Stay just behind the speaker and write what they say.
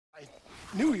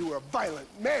knew you were a violent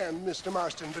man, Mr.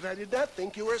 Marston, but I did not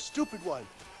think you were a stupid one.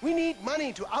 We need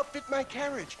money to outfit my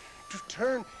carriage, to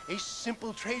turn a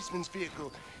simple tradesman's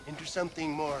vehicle into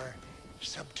something more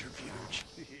subterfuge.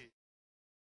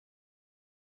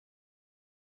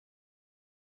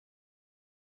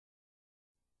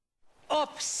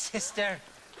 Up, sister.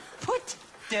 Put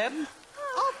them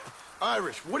up.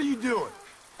 Irish, what are you doing?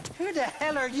 Who the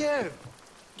hell are you?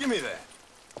 Give me that.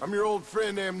 I'm your old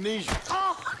friend Amnesia.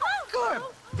 Oh, good.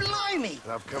 Blimey.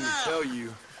 And I've come to tell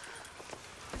you,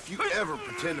 if you ever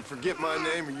pretend to forget my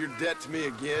name or your debt to me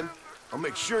again, I'll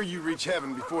make sure you reach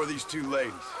heaven before these two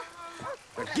ladies.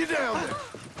 Now get down there.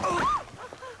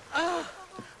 Oh,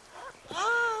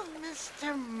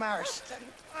 Mr. Marston.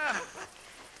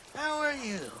 How are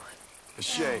you?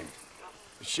 Ashamed.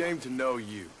 Ashamed to know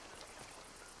you.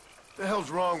 What the hell's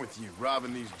wrong with you,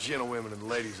 robbing these gentlewomen and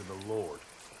ladies of the Lord?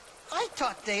 I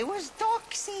thought they was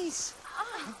doxies.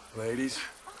 Ladies,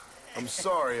 I'm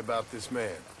sorry about this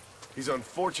man. He's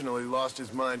unfortunately lost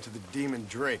his mind to the demon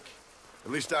drink.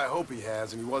 At least I hope he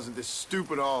has, and he wasn't this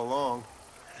stupid all along.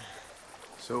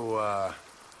 So,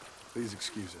 please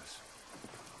excuse us.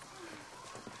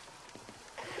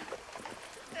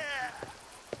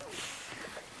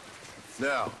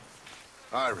 Now,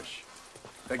 Irish,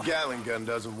 that Gatling gun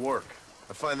doesn't work.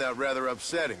 I find that rather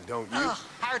upsetting, don't you? Oh,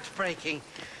 heartbreaking.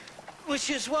 Which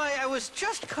is why I was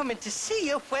just coming to see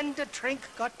you when the drink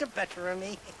got the better of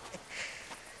me.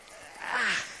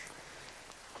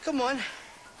 Come on.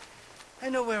 I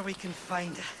know where we can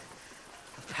find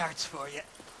the parts for you.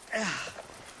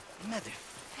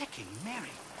 Mother-fucking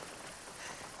Mary.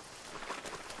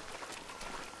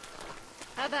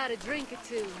 How about a drink or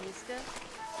two, mister?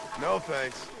 No,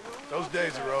 thanks. Those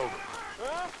days are over.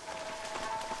 Huh?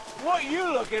 What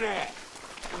you looking at?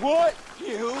 What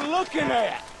you looking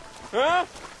at? Huh?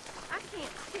 I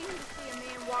can't stand to see a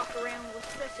man walk around with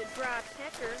such a dry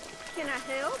pecker. Can I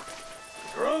help?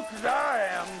 Drunk as I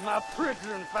am, my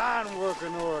printer and fine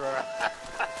working order.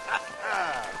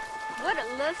 What a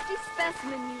lusty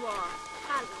specimen you are.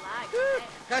 I like that.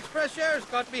 That fresh air's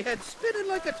got me head spinning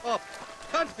like a top.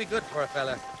 Can't be good for a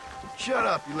fella. Shut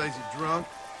up, you lazy drunk,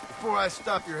 before I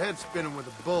stop your head spinning with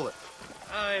a bullet.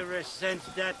 I resent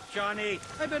that, Johnny.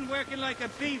 I've been working like a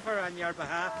beaver on your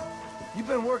behalf. You've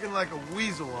been working like a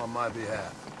weasel on my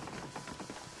behalf.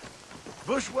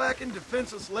 Bushwhacking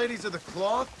defenseless ladies of the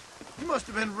cloth? You must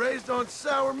have been raised on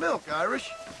sour milk, Irish.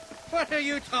 What are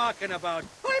you talking about?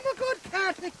 I'm a good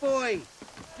Catholic boy.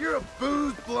 You're a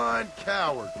booze-blind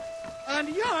coward. And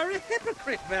you're a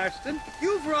hypocrite, Marston.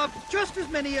 You've robbed just as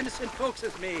many innocent folks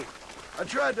as me. I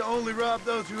tried to only rob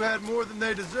those who had more than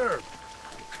they deserved.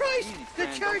 Christ, the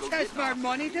church has more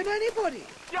money than anybody.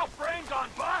 Your brains on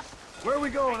bust? Where are we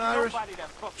going, Irish?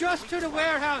 Just to the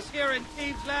warehouse here in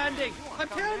Thieves' Landing. I'm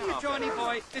telling you, Johnny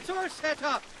boy, it's all set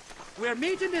up. We're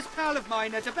meeting this pal of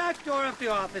mine at the back door of the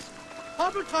office.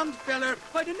 Hobble-tongued feller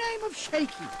by the name of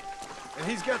Shaky. And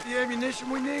he's got the ammunition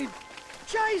we need?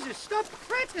 Jesus, stop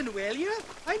fretting, will you?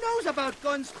 I knows about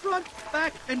guns front,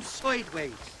 back, and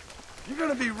sideways. You're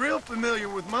gonna be real familiar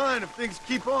with mine if things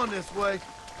keep on this way.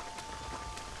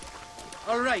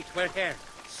 All right, we're here.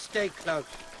 Stay close.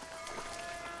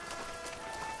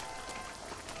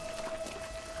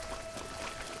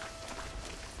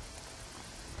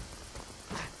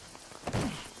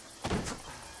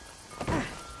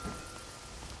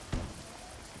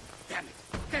 Damn it.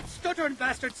 That stuttering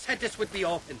bastard said this would be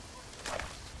open.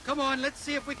 Come on, let's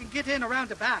see if we can get in around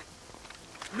the back.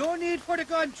 No need for the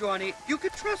gun, Johnny. You can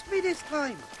trust me this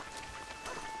time.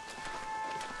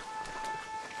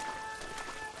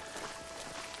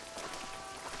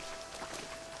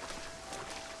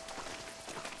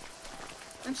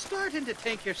 I'm starting to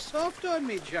think you're soft on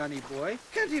me, Johnny boy.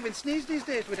 Can't even sneeze these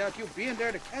days without you being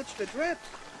there to catch the drips.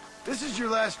 This is your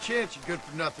last chance, you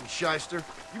good-for-nothing shyster.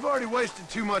 You've already wasted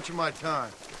too much of my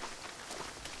time.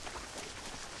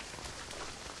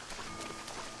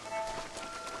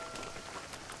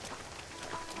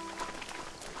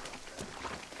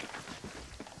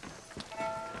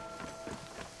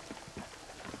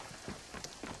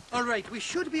 All right, we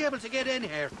should be able to get in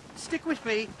here. Stick with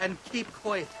me and keep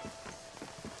quiet.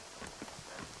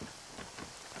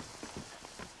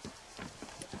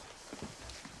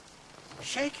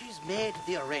 Shaky's made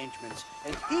the arrangements,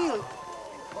 and he'll...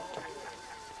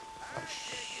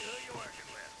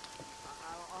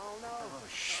 Oh,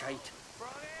 shite.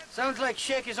 Sounds like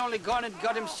Shaky's only gone and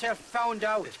got himself found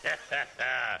out.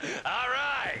 All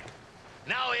right.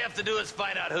 Now all we have to do is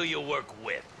find out who you work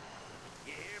with.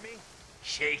 You hear me?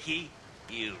 Shaky,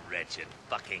 you wretched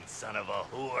fucking son of a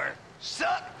whore.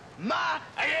 Suck my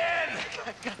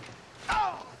again!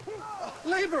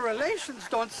 Labor relations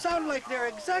don't sound like they're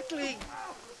exactly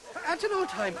at an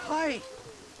all-time high.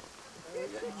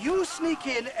 You sneak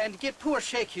in and get poor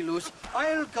Shaky loose.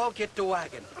 I'll go get the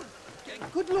wagon.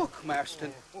 Good luck,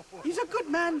 Marston. He's a good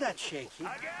man, that Shaky.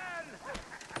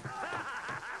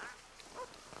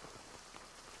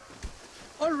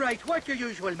 All right, work your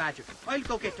usual magic. I'll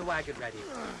go get the wagon ready.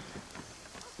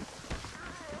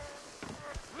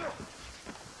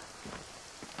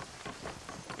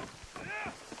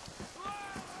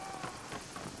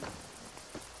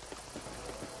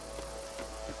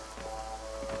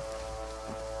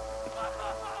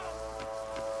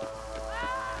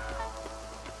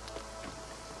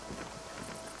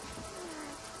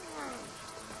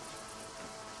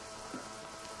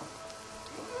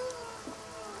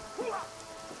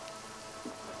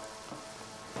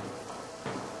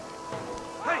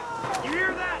 You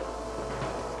hear that?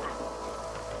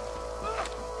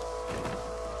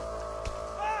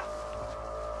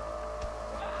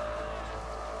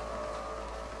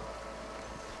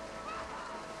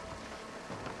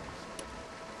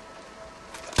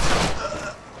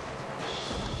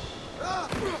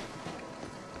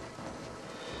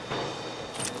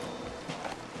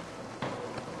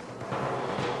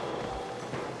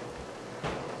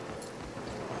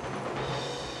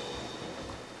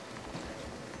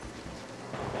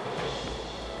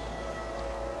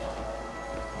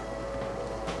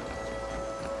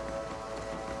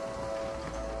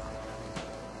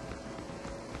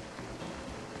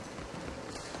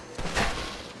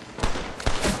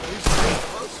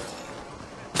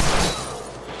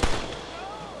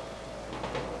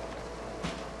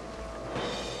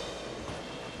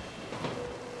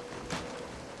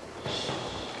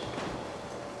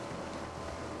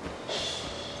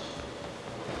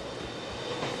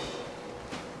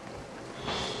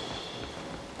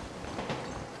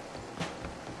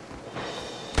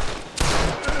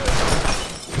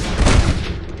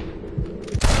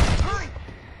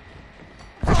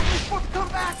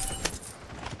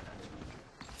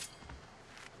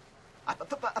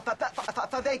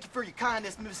 Thank you for your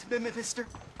kindness, mister.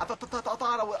 I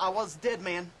thought I was dead,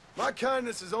 man. My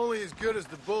kindness is only as good as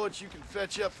the bullets you can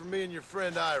fetch up for me and your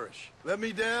friend Irish. Let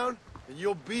me down, and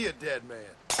you'll be a dead man.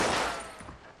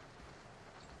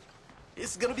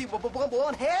 This is gonna be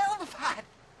one hell of a fight.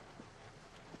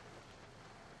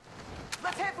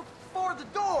 Let's head for the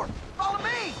door. Follow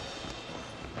me.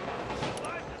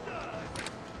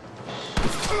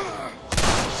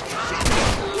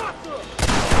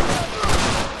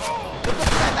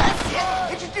 That's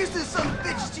it. Introduce this son of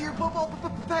bitches to your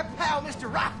pal,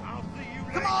 Mr. Rock.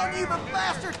 Come on, you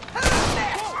bastard. Who's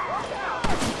next?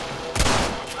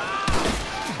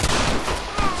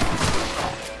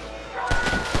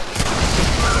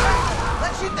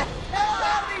 Let's shoot the hell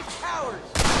out of these cowards.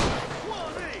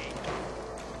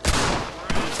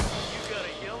 You got a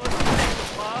yellow stick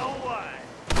a mile wide.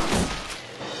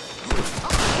 I'm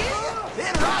gonna kill you.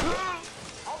 Then Rocky.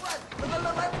 All right,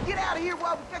 let's get out of here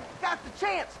while we got the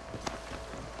chance.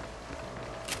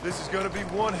 This is gonna be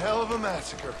one hell of a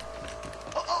massacre.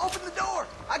 Open the door.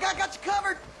 I got you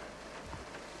covered.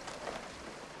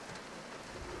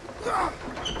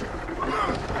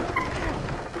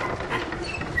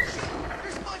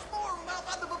 There's much more of them out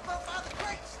by the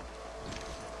crates.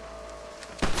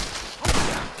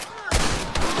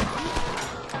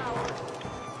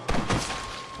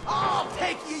 I'll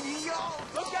take you, y'all.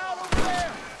 Look out over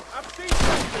there! I've seen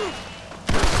something!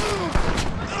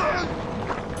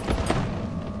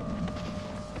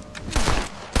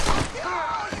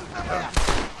 Oh, you bastard.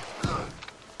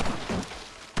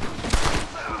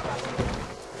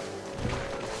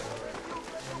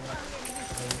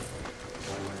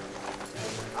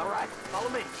 All right, follow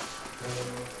me.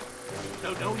 No,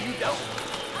 you don't.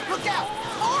 Look out!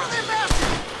 More of them bastards!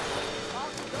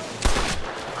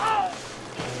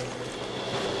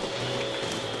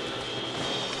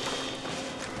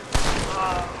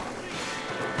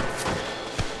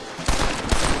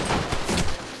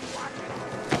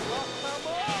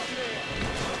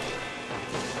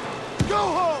 Go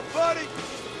home, buddy!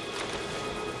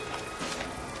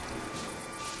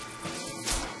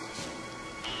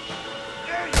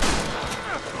 There you go!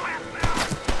 I'm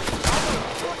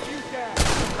gonna put you down!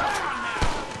 Come on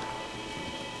now!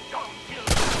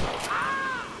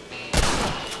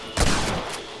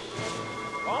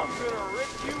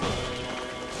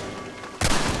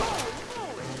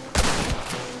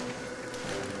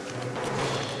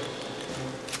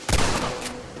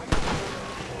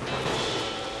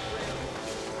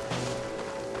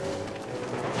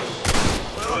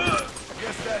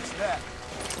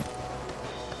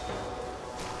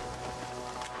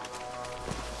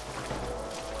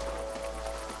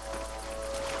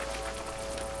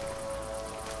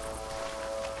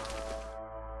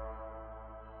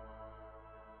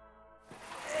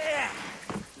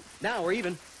 Now we're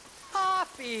even.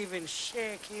 Half even,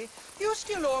 Shaky. You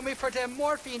still owe me for them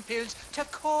morphine pills to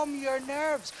calm your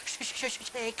nerves.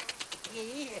 Shaky.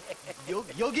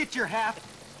 You'll get your half.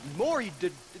 More, you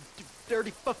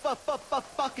dirty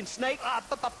fucking snake. All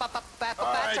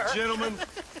right, gentlemen.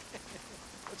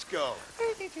 Let's go.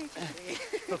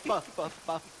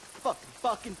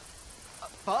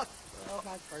 Fuck. Oh,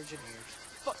 my virgin ears.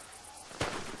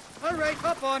 All right,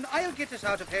 hop on. I'll get us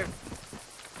out of here.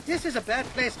 This is a bad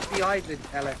place to be idling,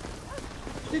 fella.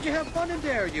 Did you have fun in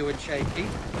there, you and Shaky?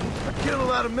 I killed a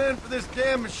lot of men for this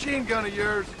damn machine gun of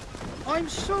yours. I'm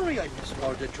sorry I missed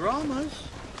all the dramas.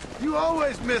 You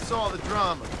always miss all the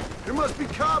drama. There must be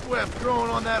cobwebs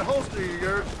growing on that holster of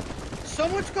yours.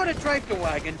 Someone's got to drive the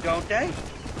wagon, don't they?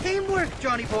 Teamwork,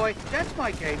 Johnny boy. That's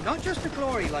my game, not just the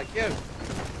glory like you.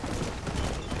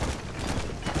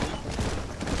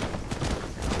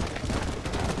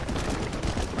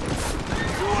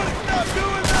 Stop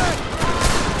doing that!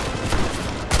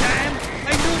 Damn! I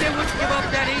knew they wouldn't give up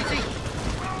that easy.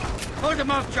 Hold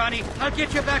them off, Johnny. I'll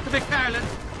get you back to McFarland.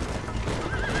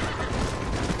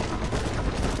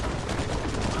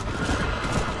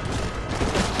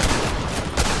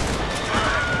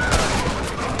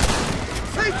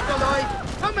 Sakes alive!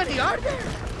 How many are there?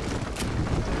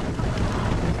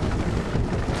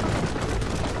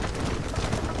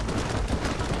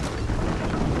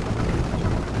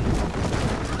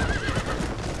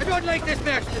 I don't like this,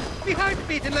 Marston. My heart's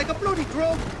beating like a bloody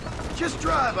drum. Just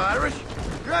drive, Irish.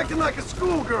 You're acting like a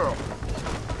schoolgirl.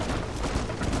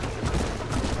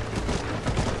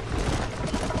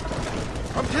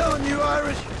 I'm telling you,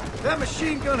 Irish, that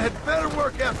machine gun had better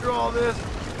work after all this.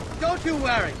 Don't you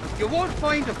worry. You won't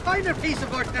find a finer piece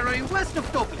of artillery west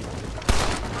of Dublin.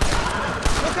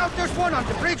 Look out, there's one on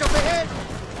the bridge up ahead.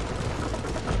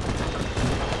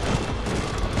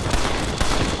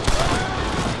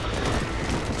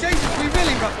 Jesus, we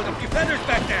really ruffled a few feathers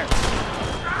back there.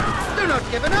 They're not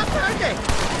giving up, are they?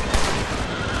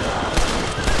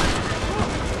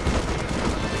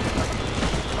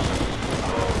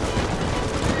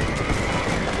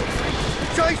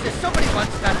 Jesus, somebody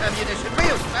wants that ammunition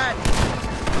real bad.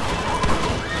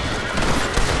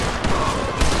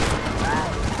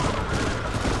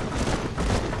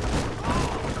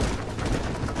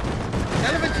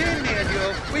 Between me and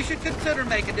you, we should consider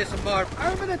making this a more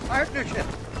permanent partnership.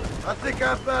 I think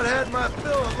I've about had my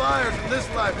fill of liars in this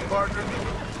life, partner.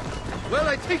 Well,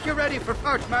 I think you're ready for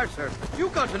part, Mercer. You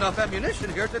got enough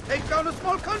ammunition here to take down a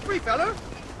small country, fella.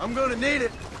 I'm gonna need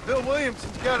it. Bill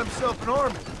Williamson's got himself an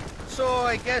army. So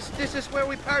I guess this is where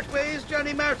we part ways,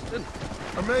 Johnny Marston.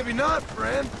 Or maybe not,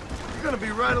 friend. You're gonna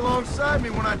be right alongside me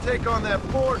when I take on that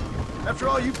fort. After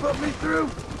all you put me through,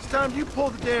 it's time you pull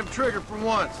the damn trigger for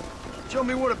once. Show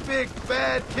me what a big,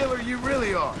 bad killer you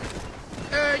really are.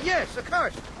 Yes, of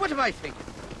course. What am I thinking?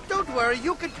 Don't worry,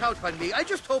 you can count on me. I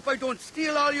just hope I don't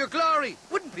steal all your glory.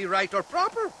 Wouldn't be right or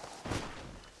proper.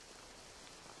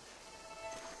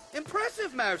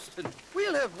 Impressive, Marston.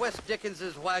 We'll have West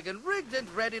Dickens's wagon rigged and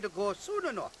ready to go soon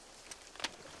enough.